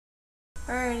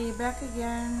Alrighty, back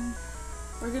again.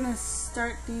 We're gonna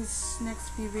start these next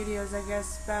few videos, I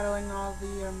guess, battling all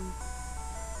the,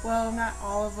 well, not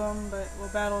all of them, but we'll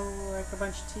battle like a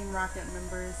bunch of Team Rocket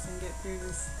members and get through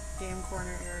this game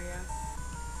corner area.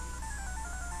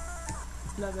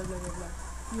 Blah blah blah blah blah.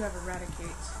 You have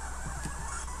Eradicate.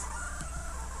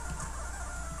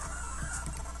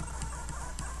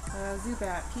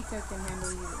 Zubat, Pika can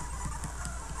handle you.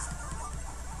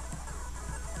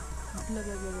 Blah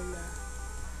blah blah blah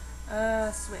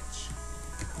blah. Switch.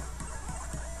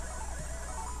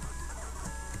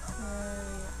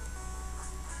 Yeah.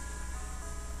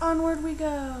 Onward we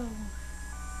go!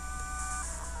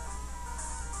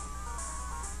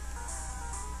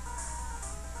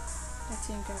 I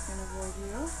think I can avoid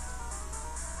you.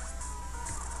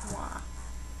 Wah.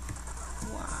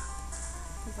 Wah.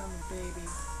 Because I'm a baby.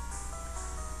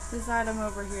 This item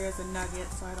over here is a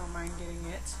nugget, so I don't mind getting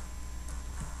it.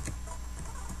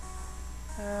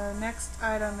 Next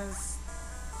item is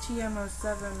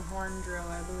TM07 Horn Drill,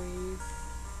 I believe.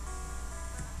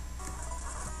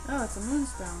 Oh, it's a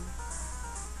Moonstone.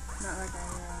 Not like I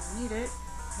need it.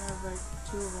 I have like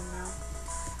 2 of them now.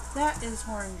 That is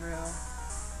Horn Drill.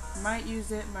 Might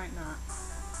use it, might not.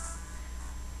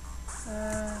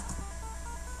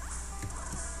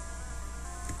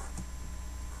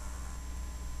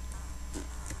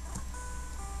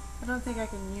 I don't think I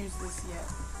can use this yet.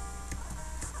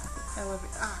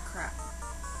 Ah, crap.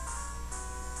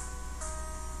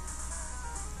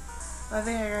 I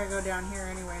think I gotta go down here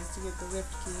anyways to get the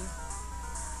lift key.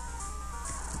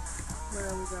 Where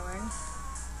are we going?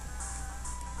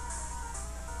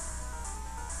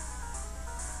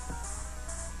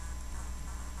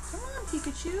 Come on,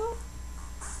 Pikachu!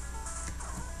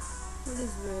 What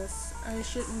is this? I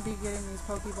shouldn't be getting these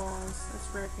Pokeballs. That's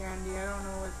rare candy. I don't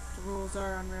know what the rules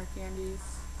are on rare candies.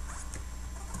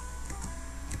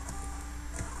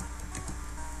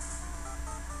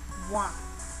 Wah!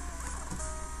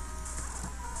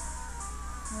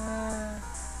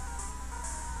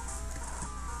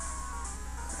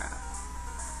 Crap.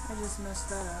 I just messed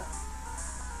that up.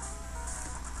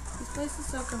 This place is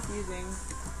so confusing.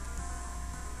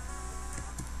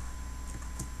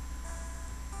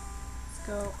 Let's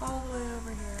go all the way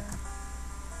over here.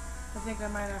 I think I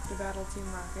might have to battle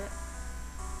Team Rocket.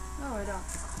 No, I don't.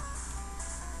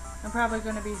 I'm probably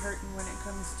going to be hurting when it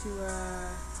comes to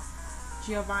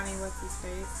Giovanni with his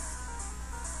face.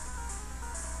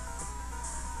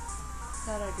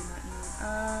 That I do not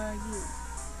need.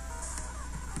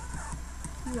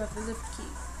 You have the lift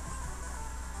key.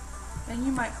 And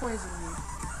you might poison me.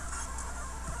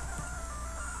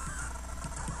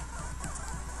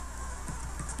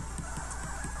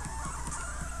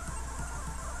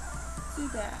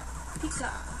 Zubat,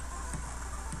 Pika.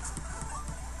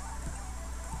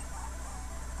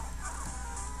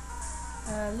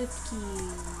 Lift key.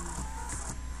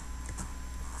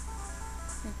 I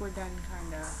think we're done,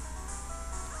 kinda.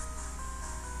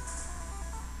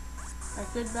 I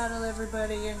could battle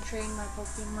everybody and train my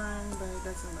Pokemon, but it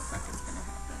doesn't look like it's gonna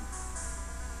happen.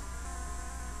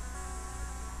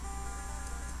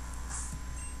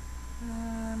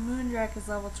 Moondrake is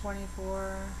level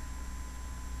 24.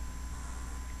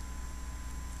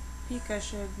 Pika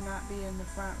should not be in the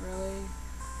front, really.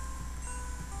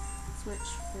 Switch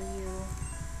for you.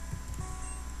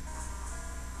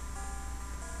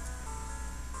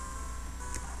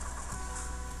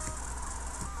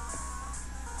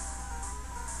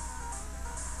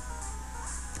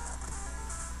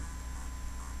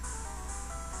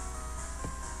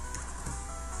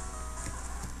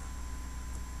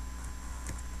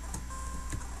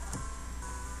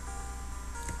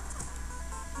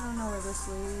 I don't know where this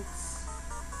leads.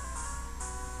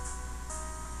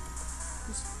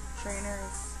 Just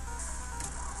trainers.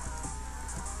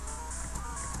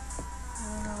 I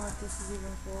don't know what this is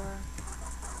even for.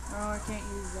 Oh, I can't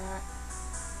use that.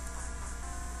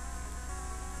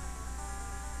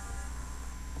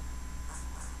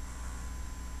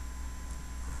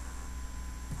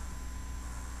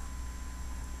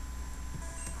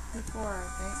 Before, I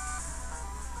think.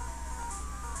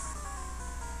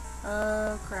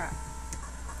 Oh crap.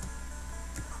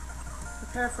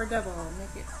 Prepare for double,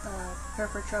 make it, prepare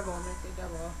for trouble, make it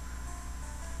double.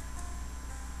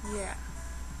 Yeah.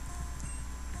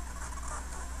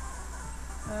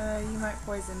 You might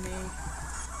poison me.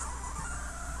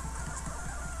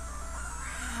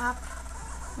 Crap.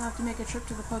 I'll have to make a trip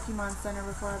to the Pokemon Center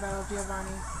before I battle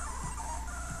Giovanni.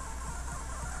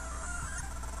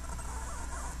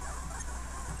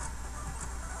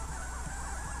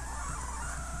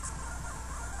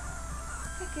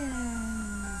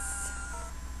 seconds.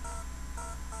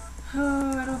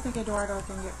 Oh, I don't don't think Eduardo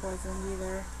can get poisoned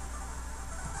either.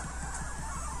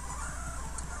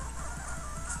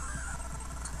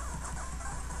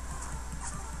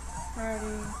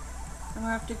 Alrighty. I'm gonna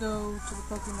have to go to the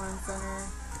Pokemon Center.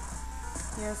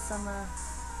 Yes, I'm a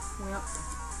wimp.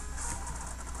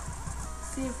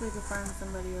 See if we can find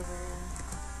somebody over here.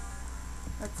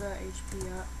 That's a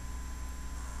HP up.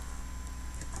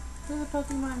 To the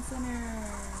Pokemon Center!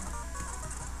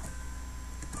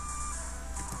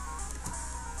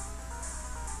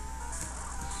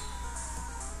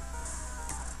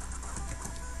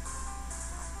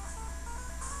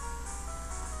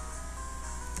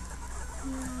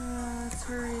 Yeah, let's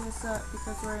hurry this up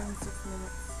because we're in 6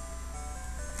 minutes.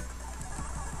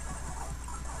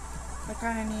 I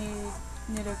kinda need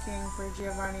Nidoking for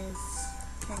Giovanni's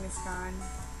Kangaskhan.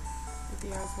 If he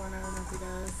has one, I don't know if he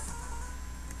does.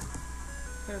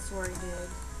 I could've swore he did.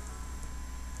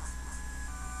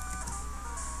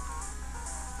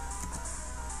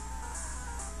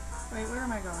 Wait, where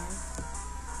am I going?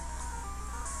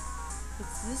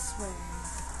 It's this way.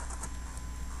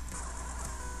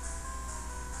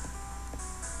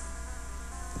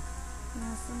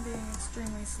 Yes, I'm being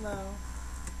extremely slow.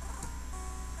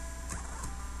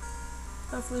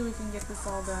 Hopefully we can get this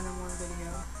all done in one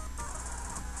video.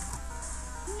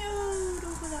 No,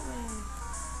 don't go that way.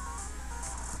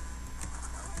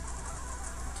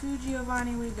 To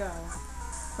Giovanni we go.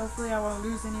 Hopefully I won't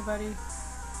lose anybody.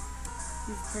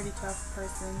 He's a pretty tough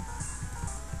person.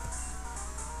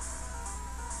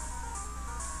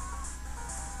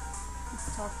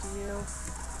 Let's talk to you.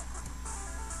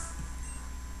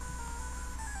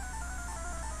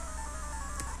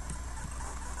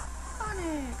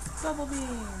 Onyx! Bubble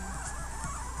Beam!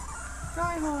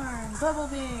 Rhyhorn! Bubble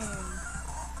Beam!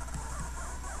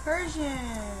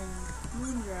 Persian!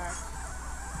 Moondrack.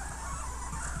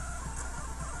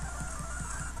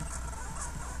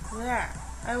 There.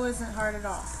 That wasn't hard at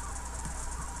all.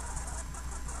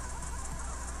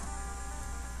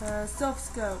 Silph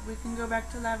Scope. We can go back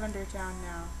to Lavender Town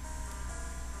now.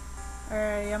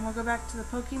 Alright, I'm gonna go back to the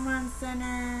Pokemon Center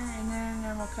and then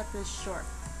I'm gonna cut this short.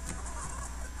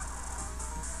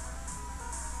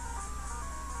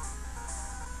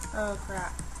 Oh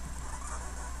crap.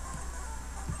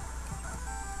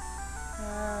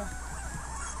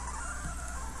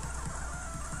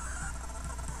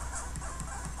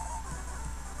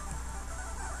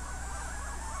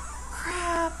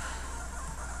 Crap!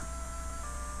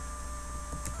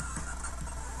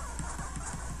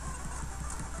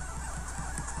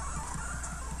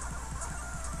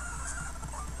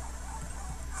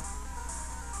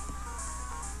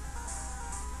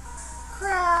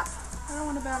 Crap! I don't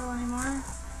want to battle anymore.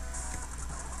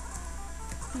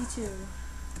 Me too.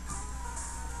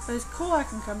 But it's cool I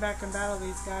can come back and battle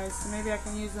these guys, so maybe I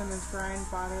can use them as brine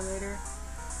fodder later.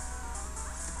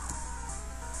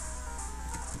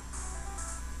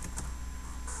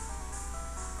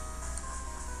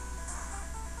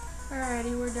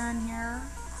 Alrighty, we're done here.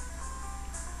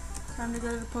 Time to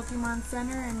go to the Pokemon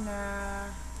Center and,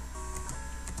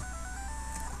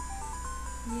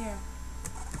 yeah.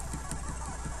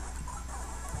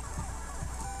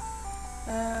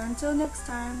 Until next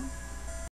time.